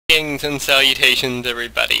Greetings and salutations,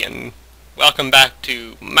 everybody, and welcome back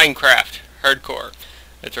to Minecraft Hardcore.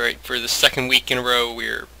 That's right, for the second week in a row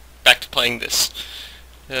we're back to playing this.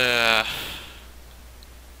 I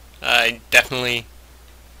definitely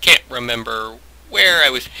can't remember where I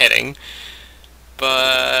was heading,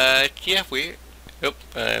 but yeah,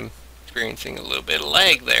 I'm experiencing a little bit of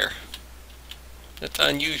lag there. That's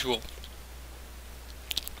unusual.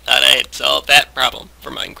 Thought I had solved that problem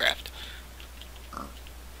for Minecraft.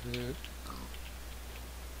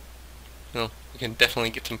 Well, we can definitely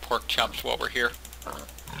get some pork chops while we're here.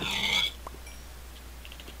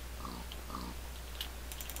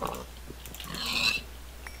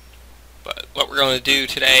 But what we're going to do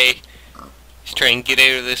today is try and get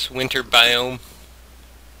out of this winter biome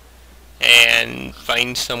and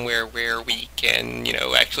find somewhere where we can,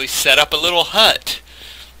 actually set up a little hut.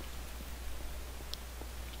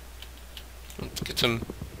 Let's get some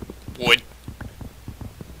wood.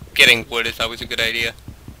 Getting wood is always a good idea.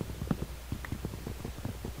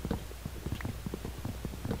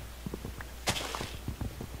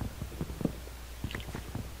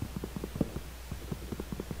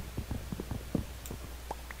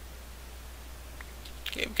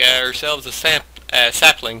 Okay, we've got ourselves a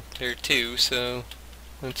sapling there too, so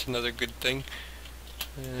that's another good thing.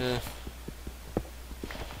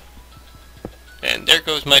 And there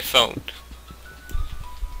goes my phone.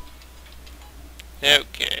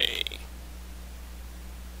 Okay.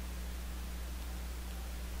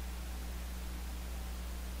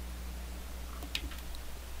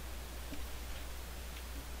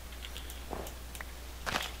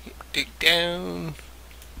 Dig down.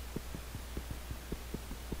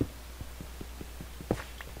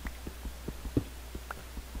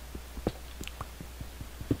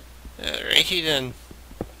 Alrighty then.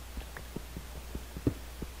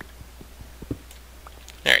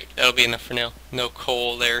 Alright, that'll be enough for now. No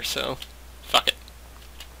coal there, so fuck it.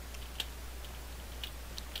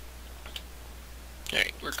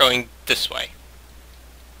 Alright, we're going this way.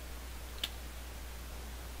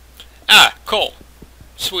 Ah, coal.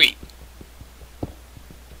 Sweet.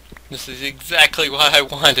 This is exactly what I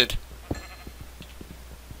wanted.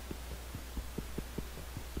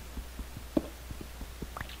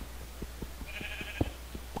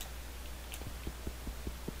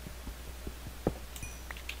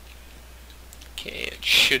 Okay, it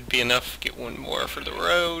should be enough. Get one more for the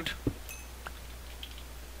road.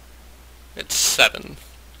 It's 7.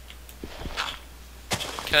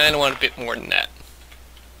 Kinda want a bit more than that.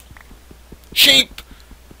 Sheep!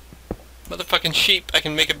 Motherfucking sheep, I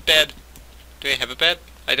can make a bed. Do I have a bed?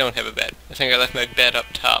 I don't have a bed. I think I left my bed up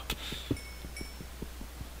top.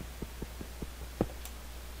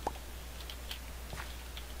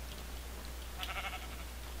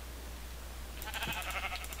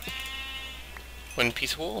 One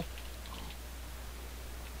piece of wool.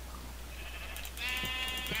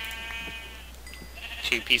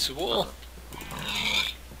 Two pieces of wool.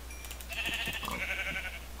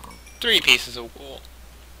 3 pieces of wool.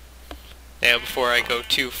 Now, before I go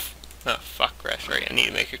too that's right, I need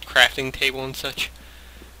to make a crafting table and such.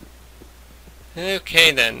 Okay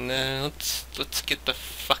then, let's get the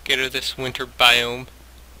fuck out of this winter biome.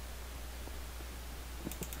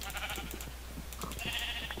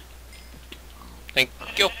 Thank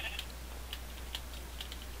you.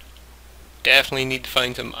 Definitely need to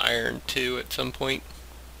find some iron too at some point.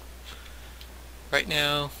 Right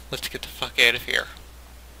now, let's get the fuck out of here.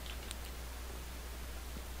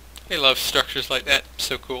 I love structures like that.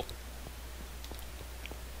 So cool.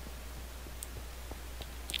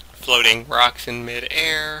 Floating rocks in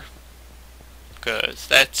mid-air, because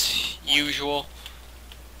that's usual.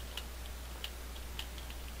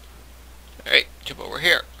 Alright, jump over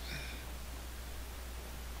here.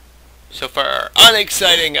 So far,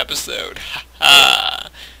 unexciting episode. Haha.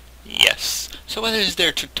 Yes. So what is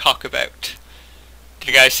there to talk about? Did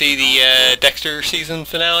you guys see the Dexter season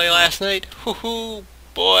finale last night? Hoo-hoo.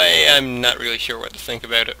 Boy, I'm not really sure what to think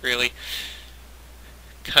about it, really.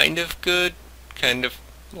 Kind of good, kind of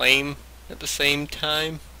lame at the same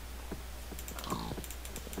time.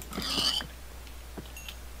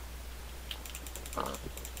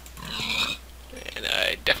 And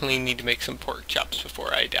I definitely need to make some pork chops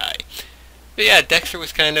before I die. But yeah, Dexter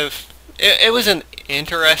was kind of... It was an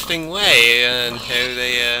interesting way on how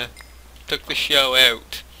they took the show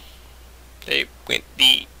out. They went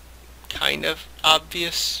the kind of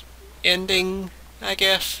obvious ending, I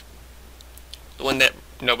guess. The one that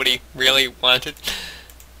nobody really wanted.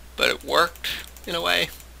 But it worked, in a way.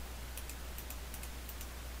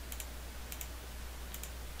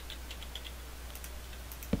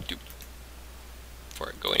 Before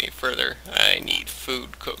I go any further, I need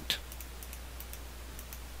food cooked.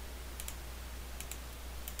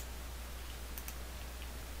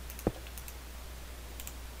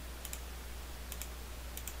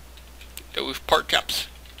 Those pork chops.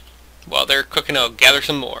 While they're cooking, I'll gather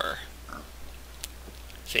some more.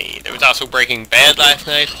 See, there was also Breaking Bad last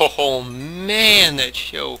night. Oh man, that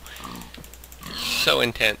show. So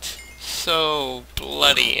intense. So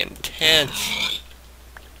bloody intense.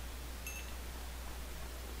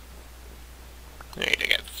 Alright, I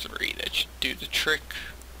got 3. That should do the trick.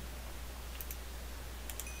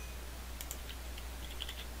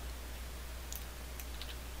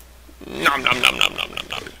 Nom nom nom nom nom nom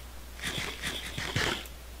nom.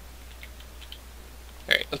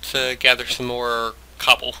 Alright, let's gather some more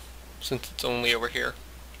cobble, since it's only over here.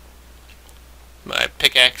 My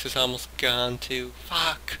pickaxe is almost gone too.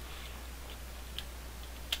 Fuck.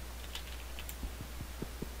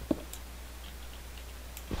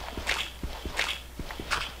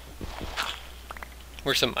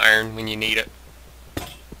 Where's some iron when you need it?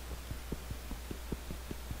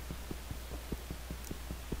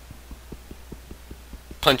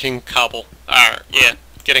 Punching cobble. Yeah,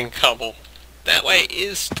 getting cobble that way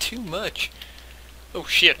is too much. Oh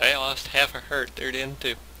shit, I lost half a heart there then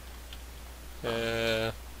too.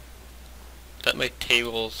 Thought my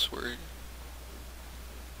tables were...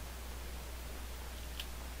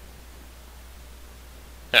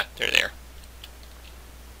 Ah, they're there.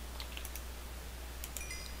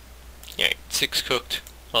 Yeah, 6 cooked.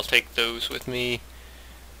 I'll take those with me.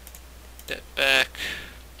 That back.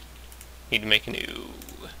 Need to make a new...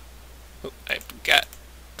 Oh, I've got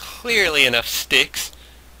clearly enough sticks.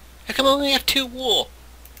 How come I only have 2 wool?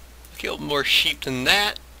 I killed more sheep than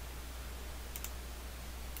that.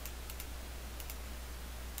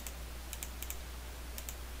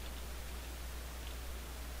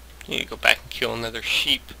 Need to go back and kill another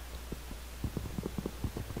sheep.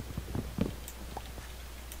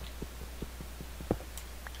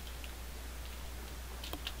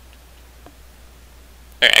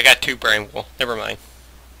 Alright, I got 2 brine wool. Never mind.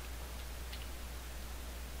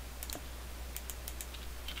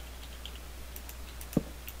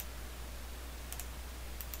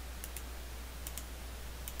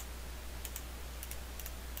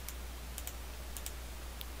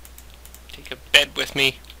 Take a bed with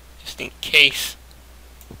me, just in case.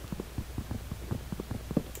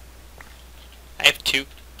 I have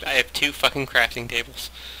two fucking crafting tables.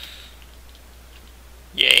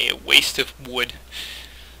 Yay, a waste of wood.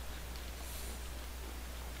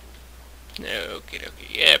 Okay.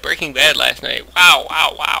 Yeah, Breaking Bad last night.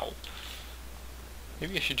 Wow.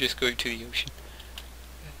 Maybe I should just go to the ocean.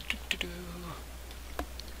 I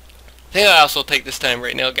think I'll also take this time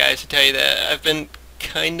right now, guys, to tell you that I've been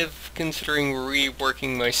kind of considering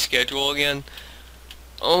reworking my schedule again.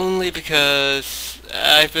 Only because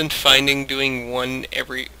I've been finding doing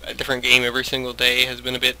a different game every single day has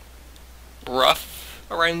been a bit rough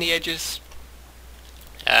around the edges.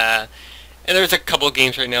 And there's a couple of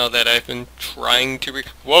games right now that I've been trying to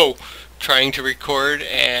record,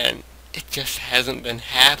 and it just hasn't been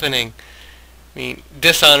happening. I mean,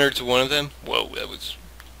 Dishonored's one of them. Whoa, that was...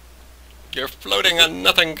 You're floating on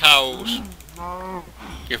nothing, cows.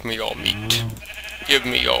 Give me your meat. Give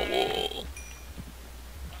me your wool.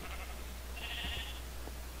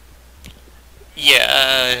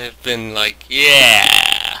 Yeah, I've been like,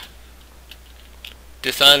 yeah.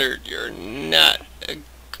 Dishonored, you're not a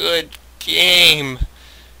good game.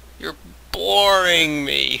 You're boring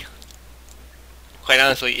me. Quite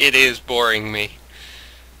honestly, it is boring me.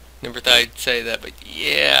 Never thought I'd say that, but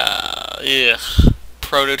yeah. Ugh.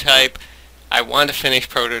 Prototype. I want to finish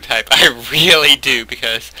Prototype. I really do,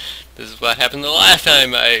 because this is what happened the last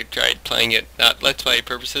time I tried playing it. Not Let's Play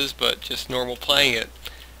purposes, but just normal playing it.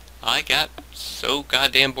 I got so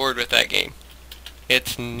goddamn bored with that game.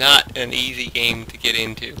 It's not an easy game to get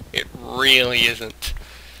into. It really isn't.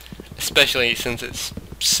 Especially since it's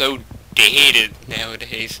so dated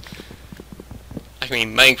nowadays. I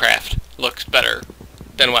mean, MineCraft looks better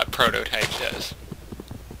than what Prototype does.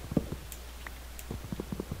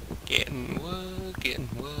 Getting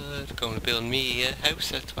wood, gonna build me a house,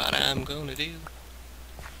 that's what I'm gonna do.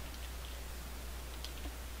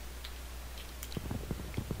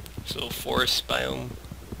 This little forest biome.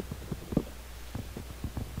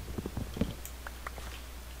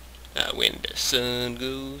 When the sun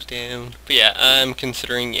goes down. But yeah, I'm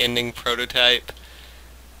considering ending Prototype.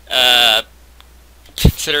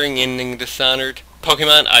 Considering ending Dishonored.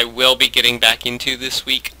 Pokemon I will be getting back into this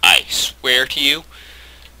week, I swear to you.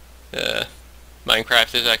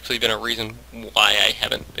 Minecraft has actually been a reason why I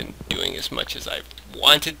haven't been doing as much as I've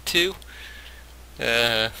wanted to.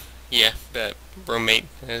 Yeah, that roommate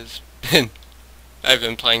has been... I've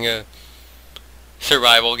been playing a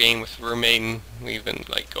survival game with a roommate, and we've been,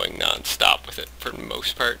 like, going non-stop with it for the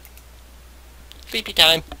most part. Sleepy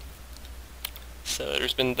time. So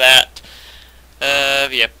there's been that.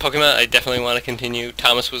 Yeah, Pokemon, I definitely want to continue.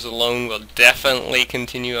 Thomas Was Alone will definitely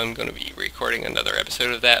continue. I'm going to be recording another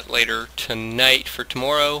episode of that later tonight for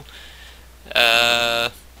tomorrow.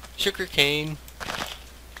 Sugarcane.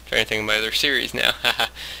 Trying to think of my other series now.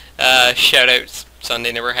 Shoutouts.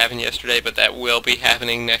 Sunday never happened yesterday, but that will be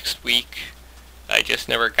happening next week. I just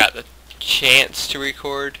never got the chance to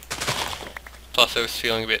record. Plus I was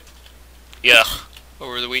feeling a bit yuck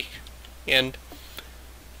over the weekend.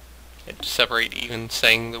 Had to separate even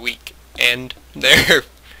saying the weekend there.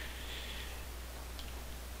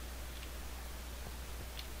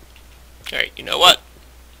 Alright, you know what?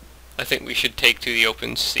 I think we should take to the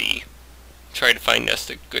open sea. Try to find us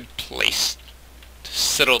a good place to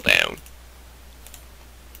settle down.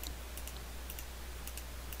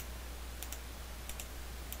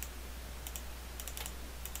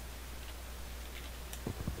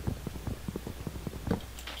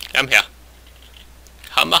 Come here.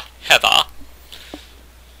 Come hither.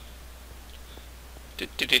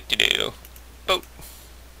 Do. Boat.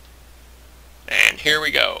 And here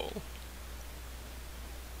we go.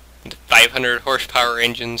 The 500 horsepower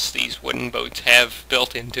engines these wooden boats have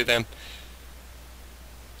built into them.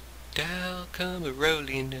 I'll come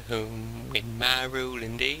a-rolling home when my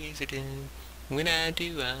rolling days are done. When I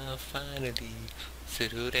do, I'll finally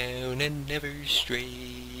settle down and never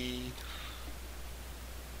stray.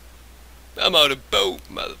 I'm on a boat,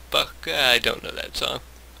 motherfucker. I don't know that song.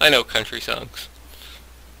 I know country songs.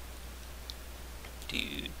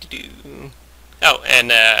 Oh,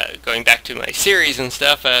 and going back to my series and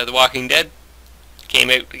stuff, The Walking Dead came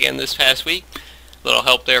out again this past week. A little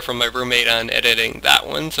help there from my roommate on editing that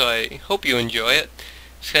one, so I hope you enjoy it.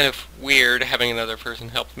 It's kind of weird having another person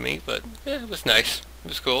helping me, but yeah, it was nice. It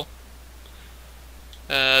was cool.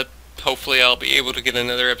 Hopefully I'll be able to get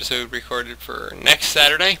another episode recorded for next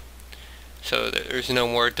Saturday, so that there's no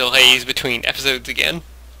more delays between episodes again.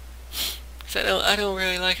 Because I don't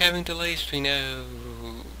really like having delays between...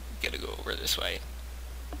 Gotta go over this way.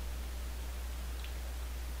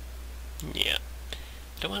 Yeah.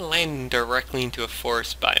 I don't want to land directly into a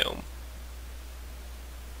forest biome.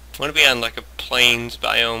 I want to be on like a plains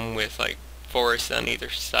biome with like forests on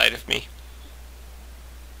either side of me.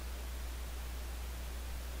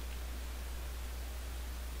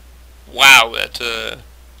 Wow, that's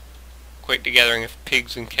quite the gathering of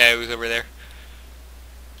pigs and cows over there.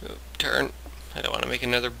 Oh, turn. I don't want to make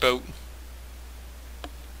another boat.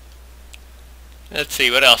 Let's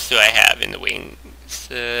see, what else do I have in the wings?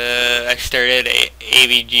 I started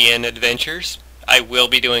AVGN Adventures. I will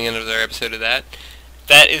be doing another episode of that.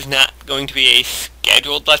 That is not going to be a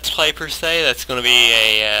scheduled Let's Play per se. That's going to be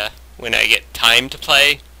a, when I get time to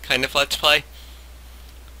play, kind of Let's Play.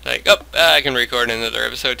 Like, oh, I can record another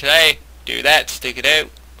episode today. Do that, stick it out.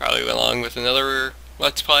 Probably along with another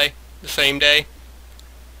Let's Play the same day.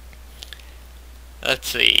 Let's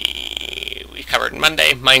see, we covered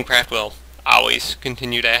Monday. MineCraft will always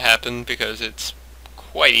continue to happen because it's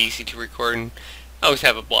quite easy to record, and I always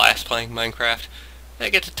have a blast playing Minecraft. I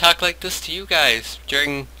get to talk like this to you guys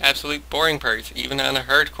during absolute boring parts, even on a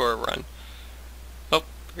hardcore run. Oh,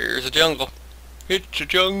 here's a jungle. It's a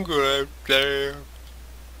jungle out there.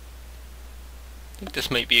 I think this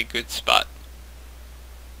might be a good spot.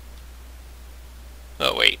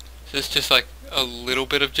 Oh wait, is this just like a little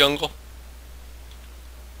bit of jungle?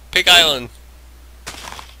 Pig Island!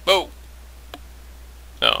 Whoa!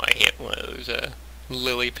 Oh, I hit one of those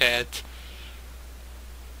lily pads.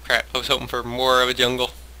 Crap, I was hoping for more of a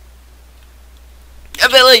jungle. A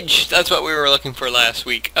village! That's what we were looking for last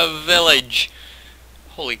week. A village!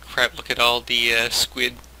 Holy crap, look at all the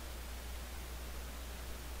squid.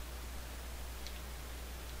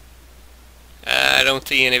 I don't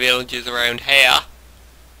see any villages around here.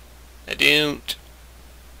 I don't.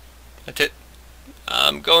 That's it.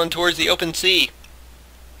 I'm going towards the open sea.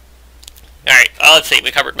 Alright, let's see. We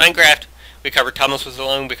covered Minecraft, we covered Thomas Was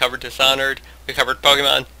Alone, we covered Dishonored, we covered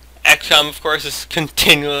Pokemon. XCOM, of course, is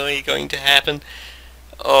continually going to happen.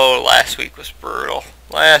 Oh, last week was brutal.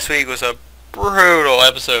 Last week was a brutal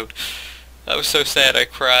episode. I was so sad I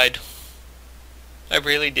cried. I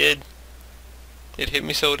really did. It hit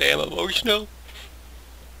me so damn emotional.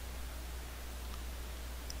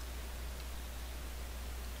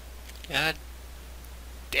 God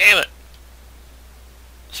damn it.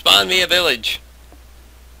 Spawn me a village.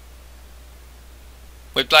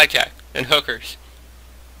 With blackjack and hookers.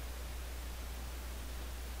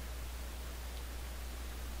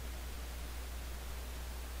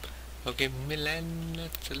 Oh, give me land,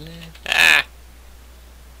 lots of land. Ah!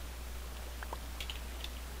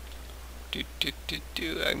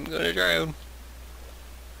 I'm gonna drown.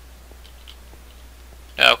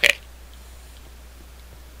 Okay.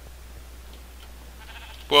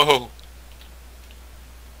 Whoa.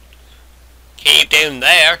 Cave down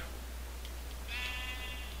there.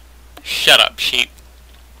 Shut up, sheep.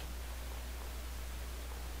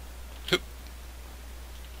 Hoop.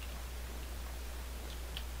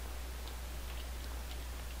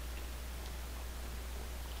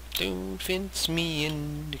 Don't fence me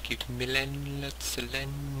in, give me land, lots of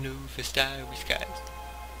land over starry skies.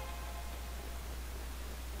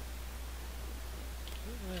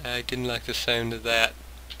 I didn't like the sound of that.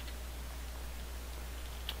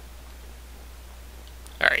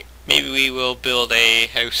 Alright, maybe we will build a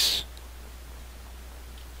house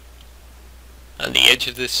on the edge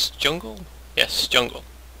of this jungle? Yes, jungle.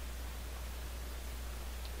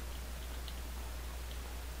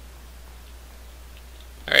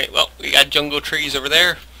 Alright, well, we got jungle trees over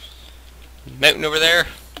there. Mountain over there.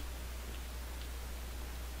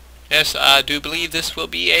 Yes, I do believe this will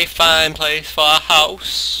be a fine place for a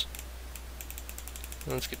house.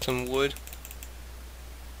 Let's get some wood.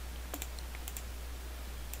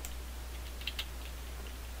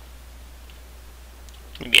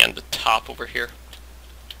 Maybe on the top over here.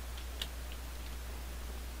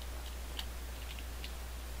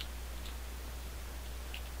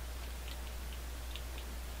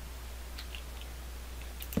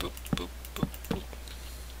 Boop, boop, boop, boop.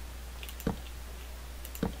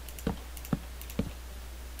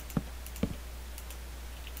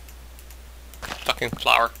 Fucking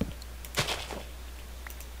flower.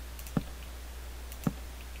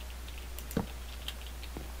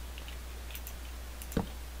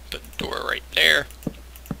 Put the door right there.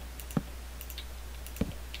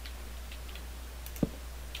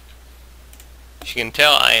 As you can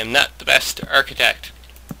tell, I am not the best architect.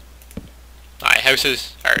 My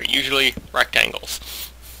houses are usually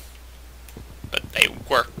rectangles. But they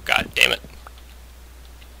work, god damn it.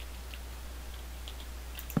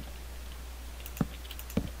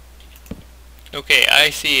 Okay,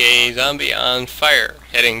 I see a zombie on fire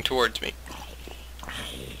heading towards me.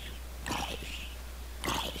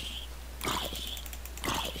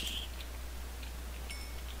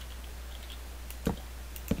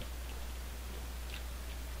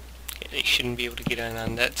 Okay, they shouldn't be able to get in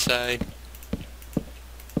on that side.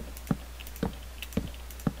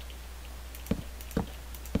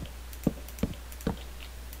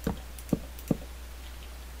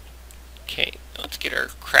 Okay, let's get our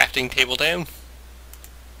crafting table down.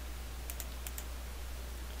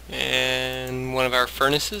 And one of our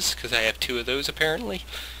furnaces, because I have two of those apparently.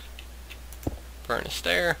 Furnace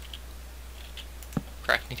there.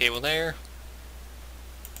 Crafting table there.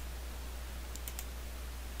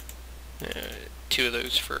 Two of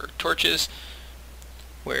those for torches.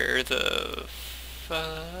 Where the...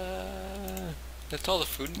 that's all the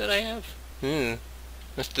food that I have?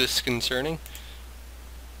 That's disconcerting.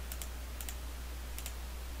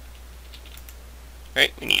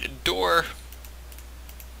 Right, we need a door.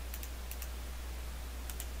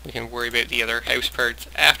 We can worry about the other house parts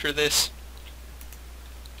after this.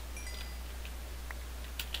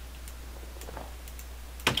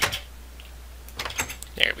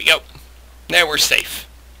 There we go. Now we're safe.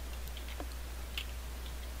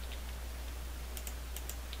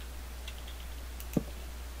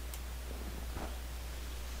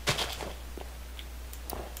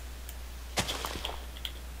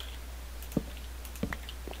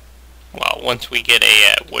 Well, once we get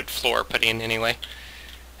a wood floor put in anyway.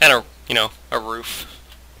 And a, you know, a roof.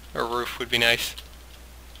 A roof would be nice.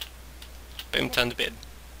 Boom, it's on the bed.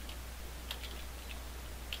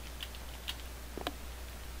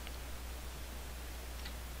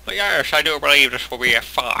 But yes, I do believe this will be a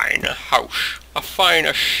fine house. A fine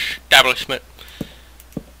establishment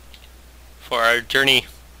for our journey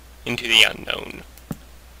into the unknown.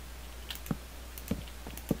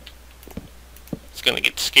 It's gonna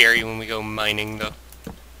get scary when we go mining though.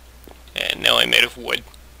 And now I'm out of wood.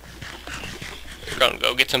 We're gonna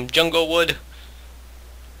go get some jungle wood.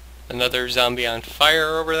 Another zombie on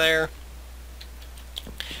fire over there.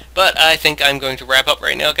 But I think I'm going to wrap up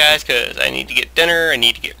right now, guys, because I need to get dinner, I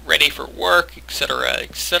need to get ready for work, etc.,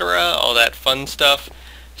 all that fun stuff.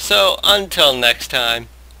 So, until next time,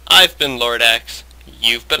 I've been Lord X,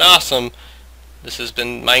 you've been awesome, this has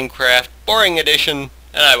been Minecraft Boring Edition,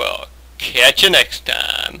 and I will catch you next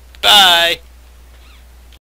time. Bye!